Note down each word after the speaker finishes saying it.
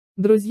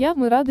Друзья,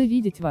 мы рады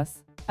видеть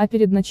вас. А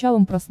перед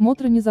началом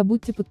просмотра не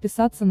забудьте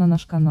подписаться на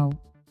наш канал.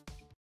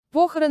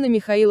 Похороны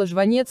Михаила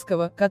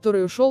Жванецкого,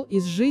 который ушел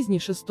из жизни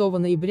 6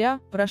 ноября,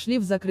 прошли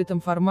в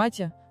закрытом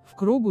формате, в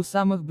кругу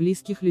самых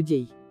близких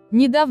людей.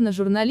 Недавно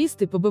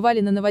журналисты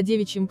побывали на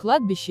Новодевичьем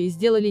кладбище и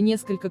сделали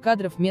несколько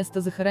кадров места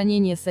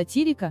захоронения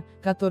сатирика,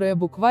 которое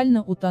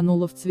буквально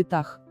утонуло в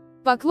цветах.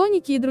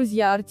 Поклонники и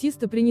друзья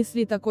артиста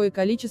принесли такое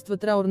количество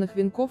траурных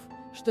венков,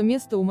 что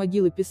места у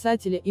могилы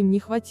писателя им не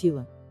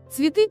хватило.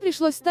 Цветы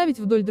пришлось ставить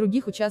вдоль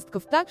других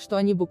участков так, что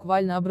они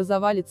буквально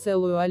образовали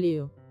целую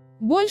аллею.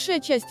 Большая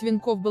часть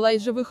венков была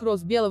из живых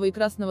роз белого и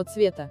красного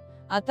цвета,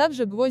 а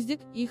также гвоздик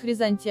и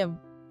хризантем.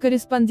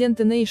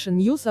 Корреспонденты Nation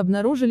News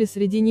обнаружили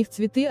среди них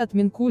цветы от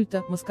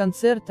Минкульта,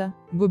 Москонцерта,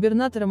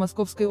 губернатора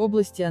Московской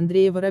области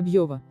Андрея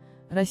Воробьева,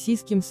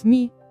 российским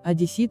СМИ,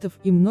 одесситов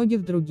и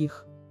многих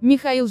других.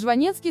 Михаил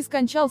Жванецкий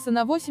скончался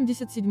на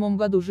 87-м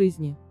году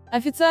жизни.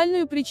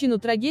 Официальную причину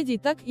трагедии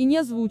так и не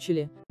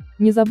озвучили.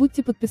 Не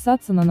забудьте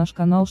подписаться на наш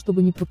канал,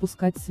 чтобы не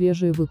пропускать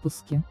свежие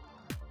выпуски.